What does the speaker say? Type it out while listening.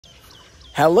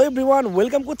Hello everyone,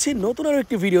 welcome করছি নতুন আরও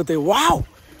একটি ভিডিওতে। ওয়াও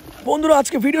বন্ধুরা,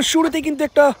 আজকে ভিডিওর শুরুতে কিন্তু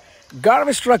একটা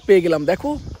গার্বেজ ট্রাক পেয়ে গেলাম। দেখো,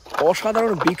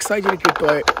 অসাধারণ বিগ সাইজের একটি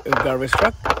টয় গার্বেজ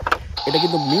ট্রাক। এটা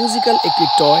কিন্তু মিউজিক্যাল একটি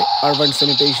toy urban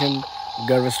sanitation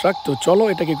garbage truck. তো চলো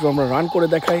এটাকে একটু আমরা রান করে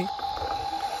দেখাই।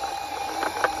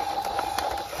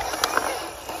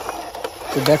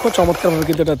 তো দেখো, চমৎকারভাবে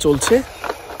কিন্তু এটা চলছে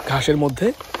ঘাসের মধ্যে।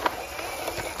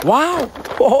 ওয়াও,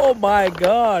 ও মাই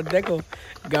গড, দেখো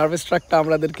গার্বেজ ট্রাকটা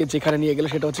আমাদেরকে যেখানে নিয়ে গেলে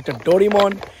সেটা হচ্ছে একটা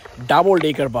ডোরিমন ডাবল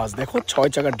ডেকার বাস। দেখো, 6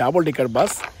 চাকার ডাবল ডেকার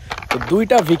বাস। তো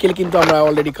দুইটা ভেহিকেল কিন্তু আমরা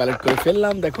অলরেডি কালেক্ট করে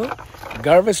ফেললাম। দেখো,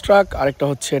 গার্বেজ ট্রাক আরেকটা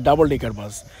হচ্ছে ডাবল ডেকার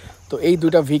বাস। তো এই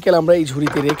দুইটা ভেহিকেল আমরা এই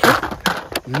ঝুড়িতে রেখে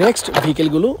নেক্সট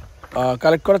ভেহিকেলগুলো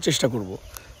কালেক্ট করার চেষ্টা করব।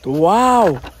 তো ওয়াও,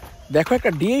 দেখো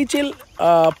একটা DHL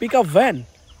pick up van,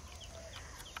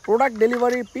 product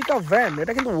delivery pick up van.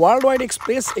 এটা কিন্তু ওয়ার্ল্ড ওয়াইড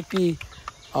এক্সপ্রেস একটি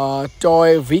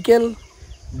toy vehicle,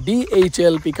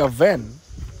 DHL pick up van.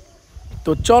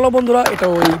 তো চলো বন্ধুরা, এটা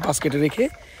ওই বাস্কেটে রেখে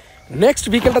নেক্সট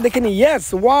ভেহিকেলটা দেখে নিই। ইয়েস,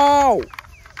 ওয়াও,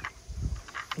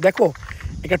 দেখো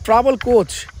একটা ট্রাভেল কোচ,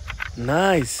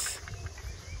 নাইস,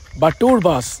 বা ট্যুর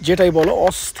বাস যেটাই বলো,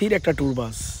 অস্থির একটা ট্যুর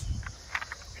বাস।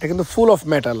 এটা কিন্তু ফুল অফ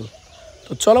মেটাল।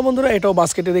 তো চলো বন্ধুরা, এটাও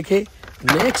বাস্কেটে রেখে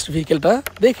নেক্সট ভেহিকেলটা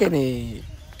দেখে নিই।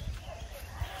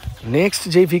 নেক্সট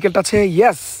যেই ভেহিকেলটা আছে,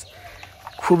 ইয়েস,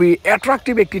 খুবই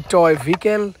অ্যাট্রাকটিভ একটি toy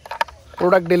vehicle,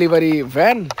 product delivery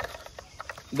van.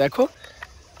 দেখো,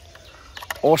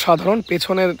 অসাধারণ,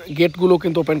 পেছনের গেটগুলো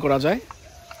কিন্তু ওপেন করা যায়।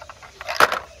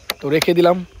 তো রেখে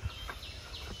দিলাম।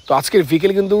 তো আজকের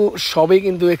ভেহিকেল কিন্তু সবই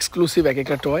কিন্তু এক্সক্লুসিভ এক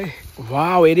একটা টয়।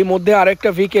 ওয়াও, এরই মধ্যে আরও একটা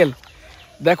ভেহিকেল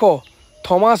দেখো,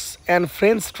 Thomas and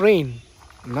friends train,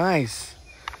 nice.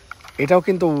 এটাও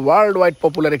কিন্তু ওয়ার্ল্ড ওয়াইড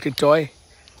পপুলার একটি টয়।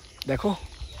 দেখো,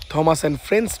 থমাস অ্যান্ড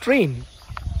ফ্রেন্ডস ট্রেন।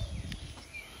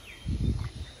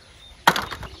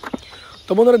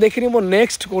 তো বন্ধুরা, দেখে নিব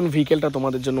নেক্সট কোন ভেহিকেলটা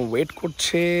তোমাদের জন্য ওয়েট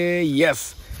করছে। ইয়েস,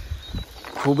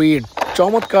 খুবই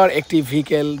চমৎকার একটি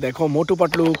ভেহিকেল। দেখো, মোটু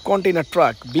পাটলু কন্টেনার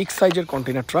ট্রাক, বিগ সাইজের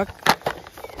কন্টেনার ট্রাক।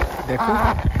 দেখো,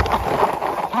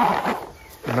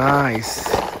 নাইস।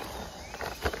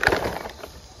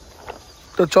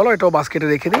 তো চলো এটাও বাস্কেটে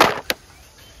রেখে দিই।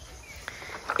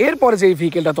 এরপরে যে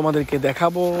ভেহিকেলটা তোমাদেরকে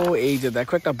দেখাবো, এই যে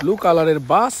দেখো একটা ব্লু কালারের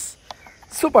বাস,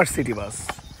 super city bus,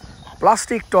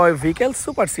 plastic toy vehicle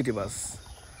super city bus.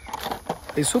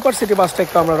 এই সুপার সিটি বাসটা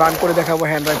একটু আমরা রান করে দেখাবো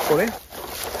হ্যান্ড ড্রাইভ করে।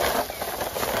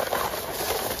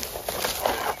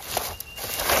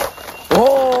 ও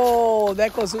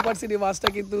দেখো, সুপার সিটি বাসটা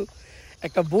কিন্তু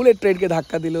একটা বুলেট ট্রেনকে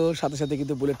ধাক্কা দিল, সাথে সাথে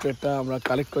কিন্তু বুলেট ট্রেনটা আমরা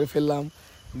কালেক্ট করে ফেললাম।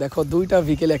 দেখো, দুইটা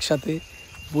ভেহিকেল একসাথে,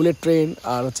 বুলেট ট্রেন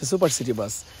আর হচ্ছে সুপার সিটি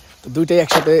বাস। তো দুইটাই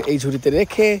একসাথে এই ঝুড়িতে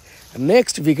রেখে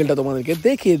নেক্সট ভেহিকেলটা তোমাদেরকে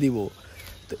দেখিয়ে দিব।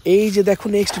 তো এই যে দেখো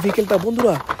নেক্সট ভেহিকেলটা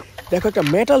বন্ধুরা, দেখো একটা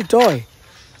metal toy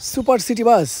super city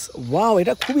bus. Wow,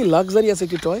 এটা খুবই লাক্সারিয়াস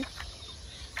একটি টয়।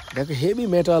 দেখো, হেভি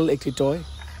মেটাল একটি টয়,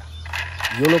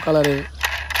 ইয়েলো কালারের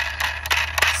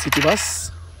সিটি বাস।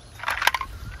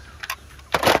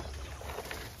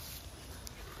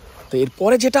 তো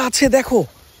এরপরে যেটা আছে দেখো,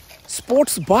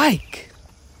 স্পোর্টস বাইক,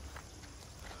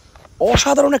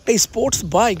 অসাধারণ একটা স্পোর্টস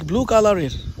বাইক ব্লু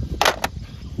কালারের।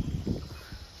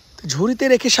 ঝুড়িতে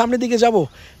রেখে সামনের দিকে যাব,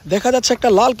 দেখা যাচ্ছে একটা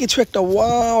লাল কিছু একটা।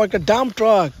 ওয়াও, একটা ডাম্প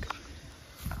ট্রাক,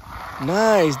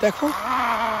 নাইস। দেখো,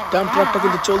 ডাম্প ট্রাকটা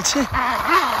কিন্তু চলছে।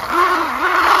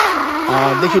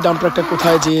 আর দেখি ডাম্প ট্রাকটা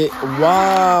কোথায় যে।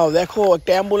 ওয়াও, দেখো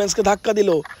একটা অ্যাম্বুলেন্সকে ধাক্কা দিল।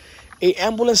 এই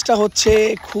অ্যাম্বুলেন্সটা হচ্ছে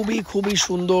খুবই খুবই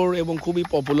সুন্দর এবং খুবই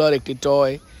পপুলার একটি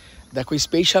টয়। দেখো,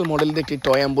 স্পেশাল মডেলের একটি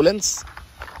টয় অ্যাম্বুলেন্স।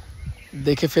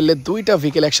 দেখে ফেললে দুইটা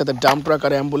ভেহিকেল একসাথে, ডাম্প ট্রাক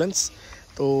আর অ্যাম্বুলেন্স।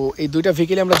 তো এই দুইটা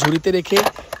ভেহিকেল আমরা ঝুড়িতে রেখে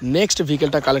নেক্সট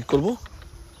ভেহিকেলটা কালেক্ট করব।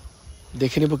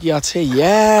 দেখে নেব কি আছে।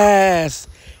 Yes,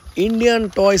 Indian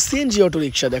toy CNG auto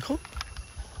rickshaw. দেখো,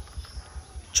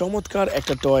 চমৎকার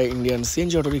একটা toy Indian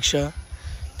CNG auto rickshaw.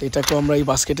 তো এটাকে আমরা এই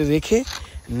বাস্কেটে রেখে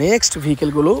নেক্সট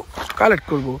ভেহিকেলগুলো কালেক্ট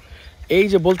করব। এই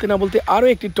যে বলতে না বলতে আরও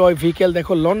একটি টয় ভেহিকেল,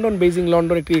 দেখো লন্ডন বেজিং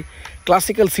লন্ডন একটি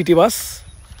classical city bus,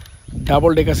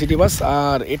 double decker city bus.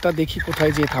 আর এটা দেখি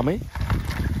কোথায় যে থামে।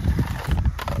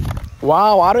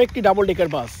 ওয়াও, আরও একটি ডাবল ডেকার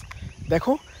বাস।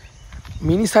 দেখো,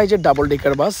 মিনি সাইজের ডাবল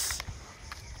ডেকার বাস,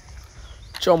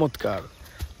 চমৎকার।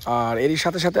 আর এরই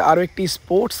সাথে সাথে আরও একটি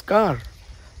স্পোর্টস কার।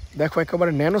 দেখো,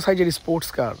 একেবারে ন্যানো সাইজের স্পোর্টস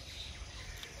কার।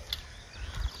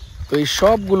 তো এই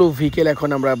সবগুলো ভেহিকেল এখন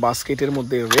আমরা বাস্কেটের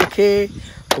মধ্যে রেখে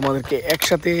তোমাদেরকে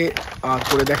একসাথে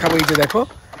করে দেখাবো। এই যে দেখো,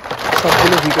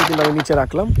 সবগুলো ভেহিকেল কিন্তু আমি নিচে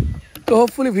রাখলাম। তো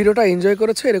হোপফুলি ভিডিওটা এনজয়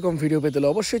করেছো। এরকম ভিডিও পেতে হলে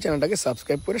অবশ্যই চ্যানেলটাকে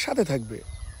সাবস্ক্রাইব করে সাথে থাকবে।